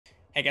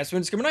Hey guys,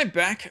 it's coming right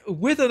back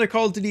with another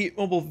Call of Duty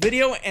mobile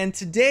video, and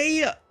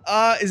today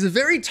is a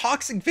very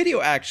toxic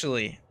video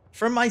actually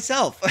from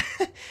myself.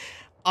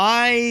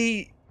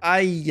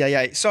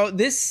 So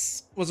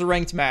this was a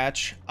ranked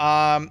match.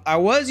 I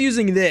was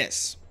using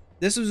this.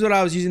 This was what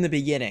I was using in the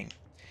beginning,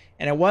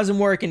 and it wasn't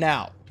working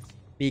out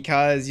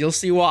because you'll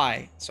see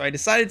why. So I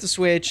decided to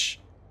switch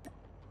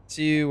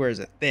to where is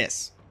it?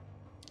 This.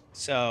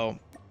 So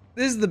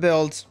this is the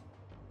build.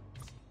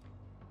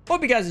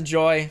 Hope you guys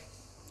enjoy.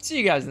 See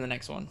you guys in the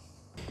next one.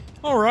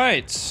 All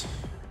right. Is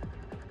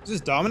this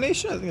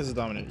domination? I think this is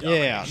domination.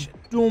 Yeah.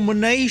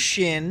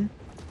 Domination.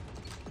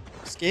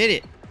 Let's get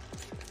it.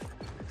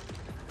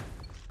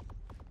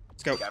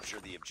 Let's go. Capture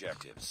the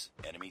objectives.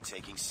 Enemy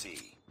taking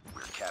C.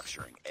 We're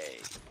capturing A.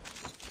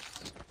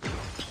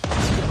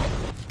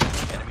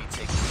 Enemy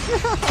taking B.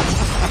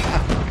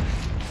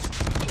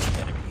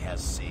 Enemy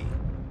has C.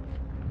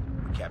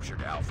 We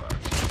captured Alpha.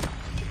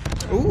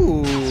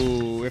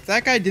 Ooh, if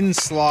that guy didn't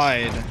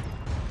slide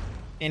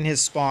in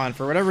his spawn,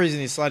 for whatever reason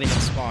he's sliding in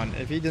spawn.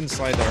 If he didn't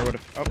slide there, I would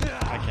have... Oh,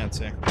 I can't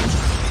see.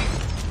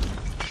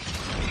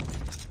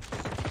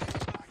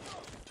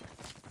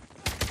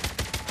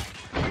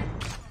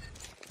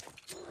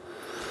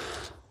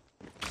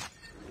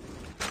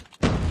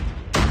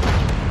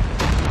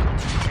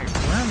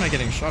 Where am I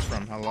getting shot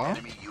from? Hello?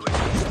 Enemy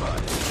UAV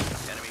spotted.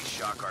 Enemy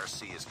shock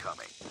RC is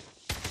coming.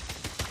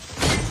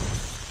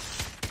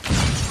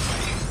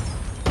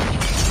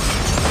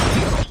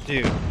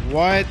 Dude,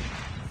 what?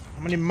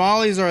 How many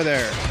mollies are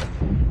there?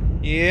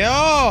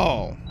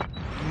 Yo!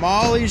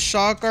 Molly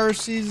shock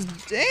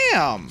RCs,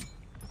 damn!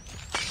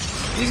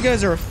 These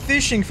guys are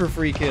fishing for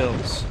free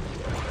kills.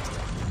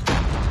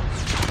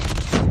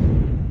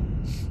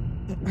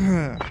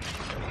 Alright,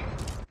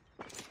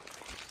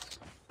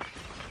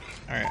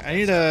 I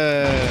need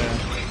a...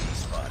 UAV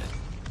spotted.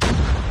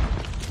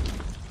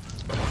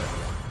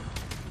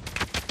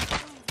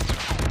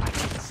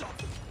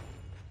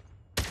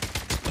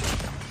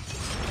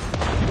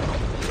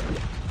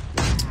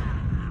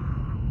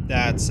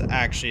 That's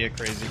actually a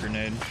crazy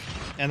grenade.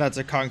 And that's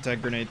a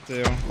contact grenade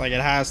too. Like, it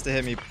has to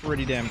hit me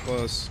pretty damn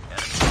close.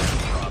 Enemy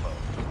Bravo.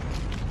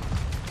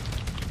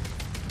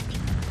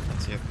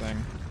 Let's see a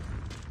thing.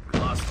 We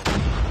lost the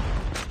lead.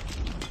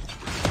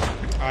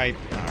 Alright.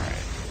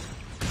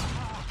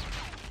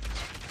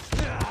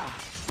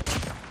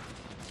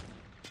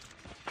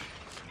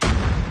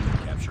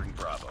 Capturing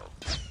Bravo.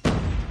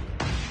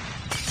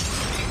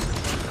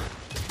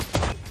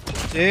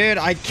 Dude,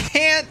 I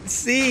can't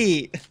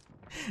see.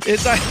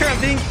 It's either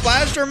I'm being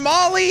flashed or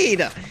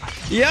mollied.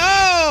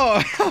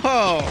 Yo!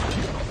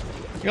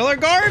 Y'all are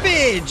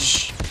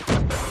garbage.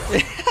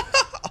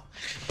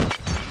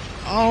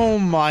 Oh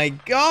my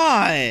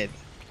god.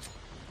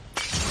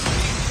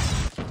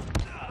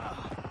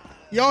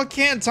 Y'all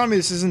can't tell me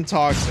this isn't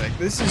toxic.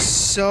 This is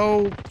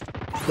so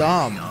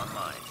dumb.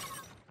 Online.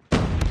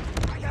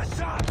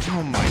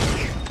 Oh my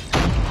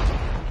god.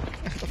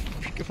 What the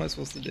freak am I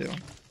supposed to do?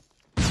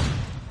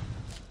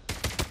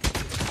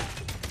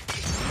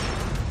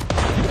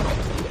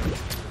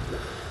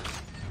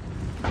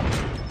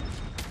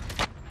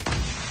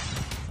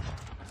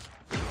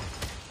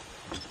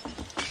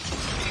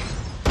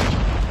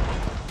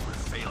 We're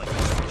failing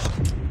this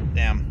mission.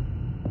 Damn.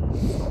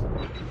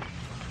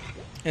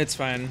 It's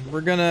fine.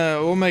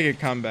 We'll make a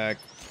comeback.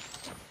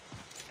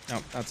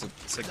 Oh, that's a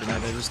sick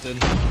grenade I just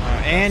did.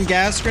 And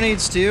gas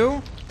grenades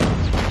too?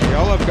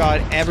 Y'all have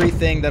got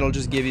everything that'll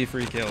just give you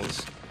free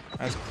kills.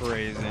 That's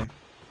crazy.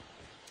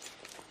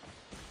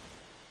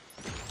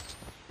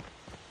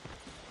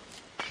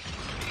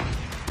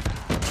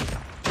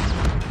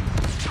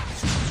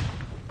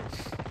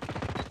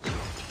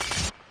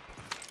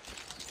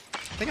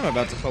 I think I'm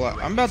about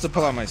to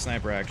pull out my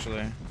sniper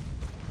actually.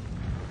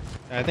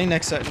 I think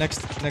next round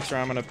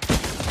I'm gonna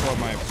pull out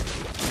my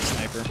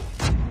sniper.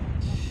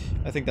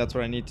 I think that's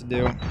what I need to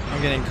do.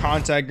 I'm getting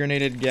contact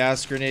grenaded,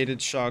 gas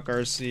grenaded, shock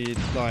RC,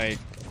 like.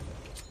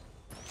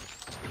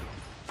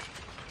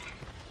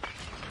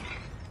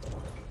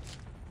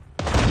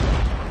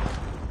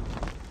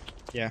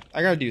 Yeah,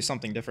 I gotta do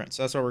something different,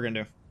 so that's what we're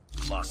gonna do.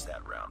 Lost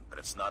that round, but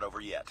it's not over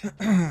yet.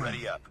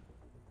 Ready up.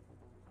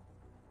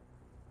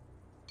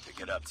 Pick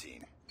it up,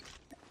 team.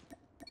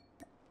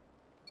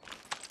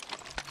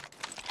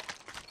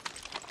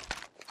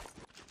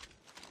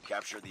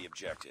 Capture the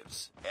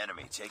objectives.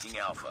 Enemy taking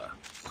Alpha.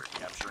 We're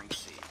capturing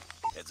C.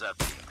 Heads up,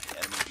 team.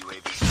 Enemy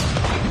UAV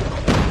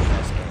spotted. Enemy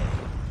has A.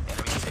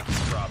 Enemy taking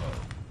Bravo.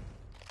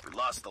 We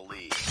lost the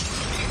lead.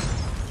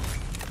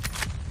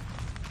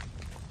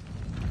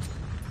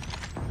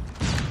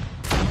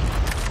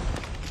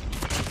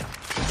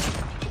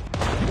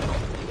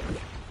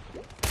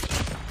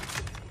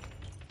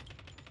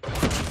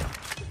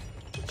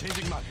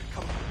 Changing marker.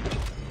 Come on.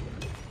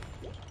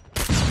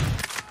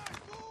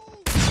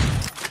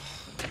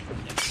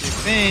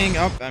 Thing.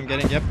 Oh, I'm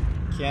getting. Yep.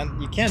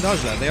 You can't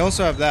dodge that. They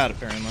also have that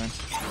apparently.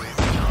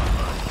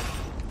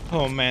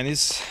 Oh man,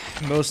 these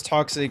most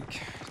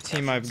toxic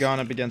team I've gone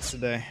up against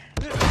today.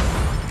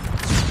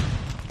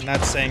 And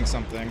that's saying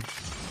something.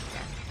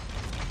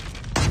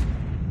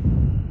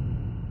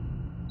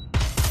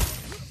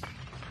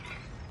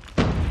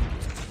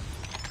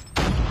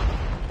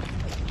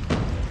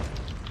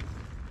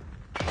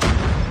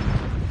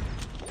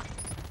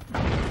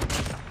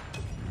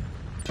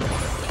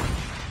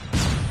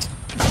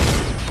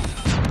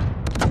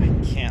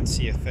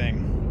 see a thing.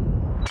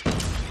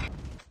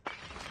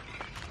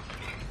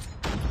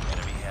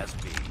 Enemy has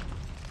B.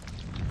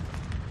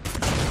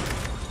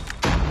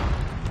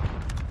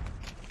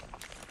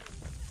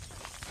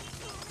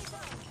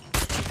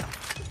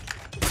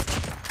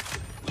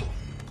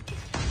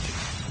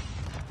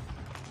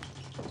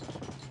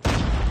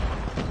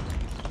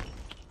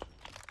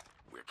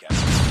 We're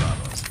capturing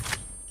Bravo.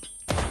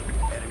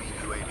 Enemy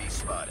UAV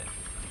spotted.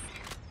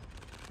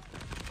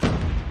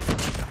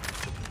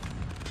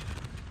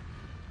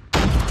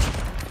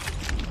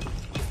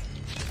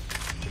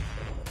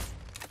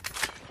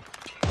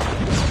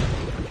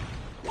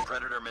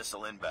 Predator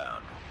missile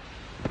inbound.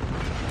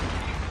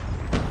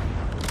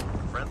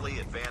 Friendly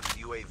advanced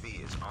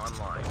UAV is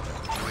online.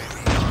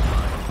 UAV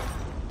online.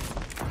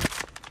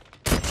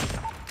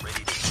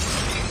 Ready to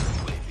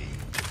UAV.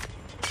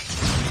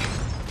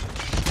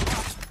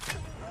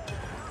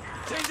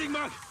 Changing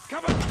mag!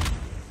 Cover!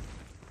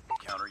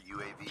 Counter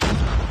UAV is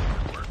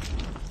at work.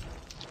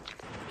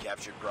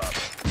 Captured Bravo.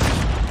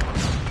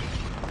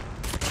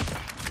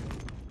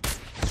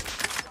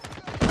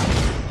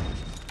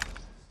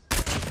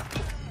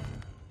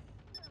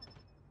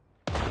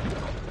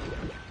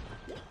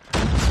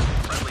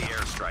 Friendly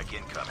airstrike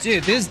incoming.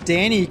 Dude, this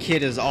Danny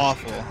kid is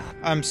awful.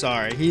 I'm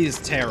sorry, he's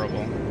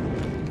terrible.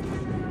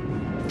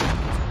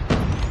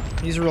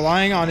 He's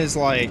relying on his,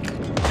 like,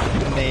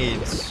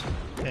 nades.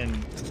 And...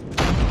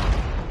 Get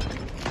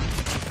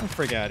the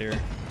frick out here.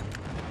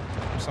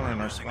 Someone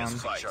in our Losing this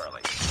spawn. fight.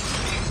 Charlie.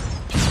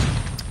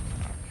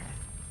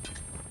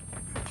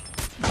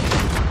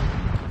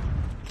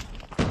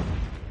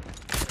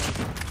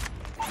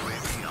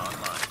 UAV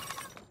online.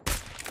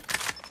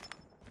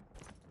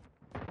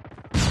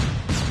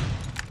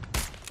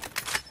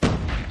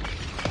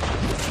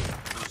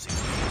 Losing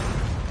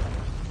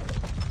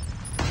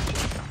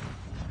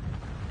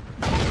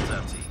It's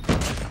empty.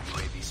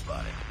 UAV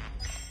spotted.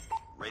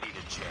 Ready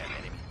to jam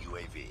enemy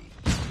UAV.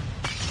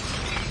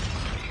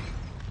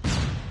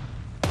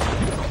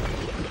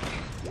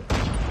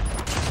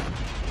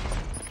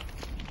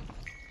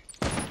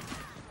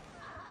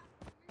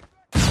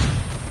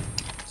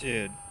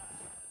 Dude.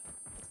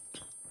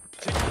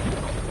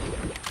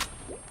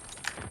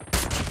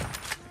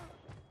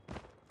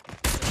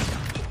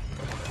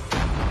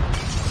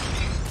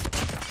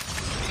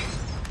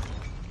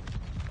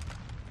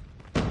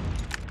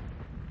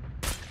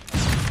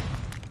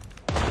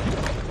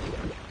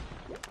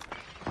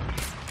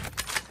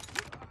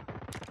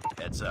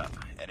 Heads up.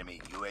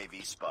 Enemy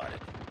UAV spotted.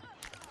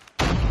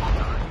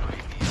 Counter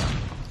UAV up.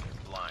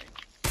 Blind.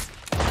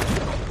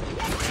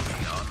 UAV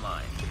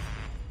online.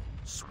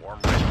 Swarm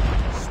ready.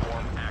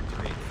 Swarm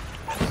activated.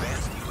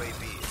 Advanced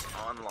UAV is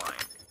online.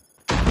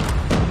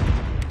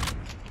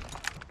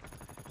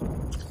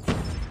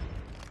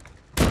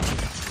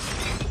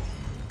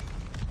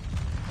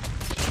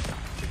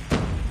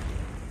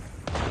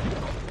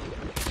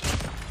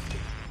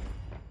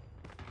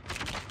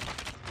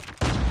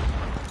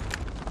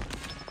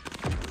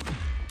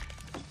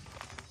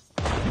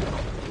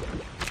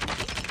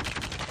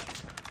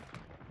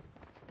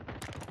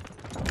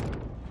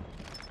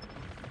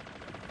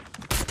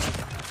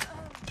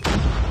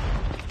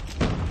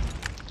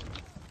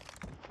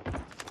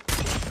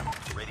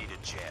 Ready to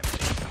jam enemy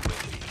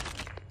UAV.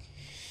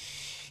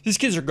 These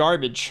kids are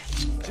garbage.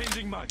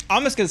 Changing mag!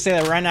 I'm just gonna say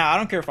that right now. I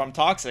don't care if I'm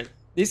toxic.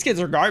 These kids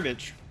are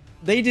garbage.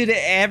 They did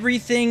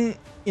everything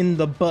in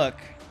the book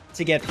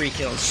to get free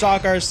kills.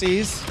 Shock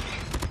RCs,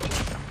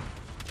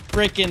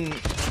 freaking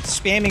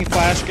spamming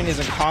flash grenades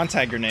and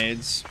contact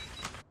grenades,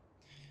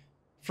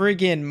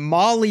 freaking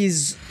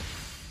mollies.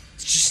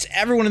 Just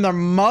everyone and their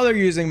mother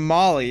using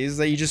mollies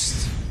that you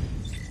just.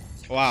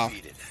 Wow.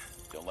 Defeated.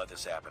 Don't let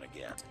this happen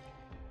again.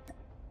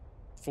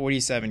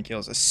 47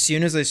 kills. As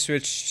soon as I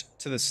switched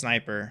to the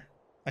sniper,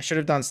 I should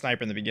have done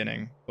sniper in the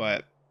beginning,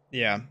 but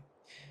yeah.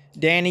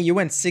 Danny, you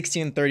went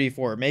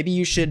 16-34. Maybe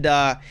you should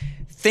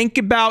think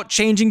about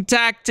changing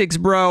tactics,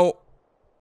 bro.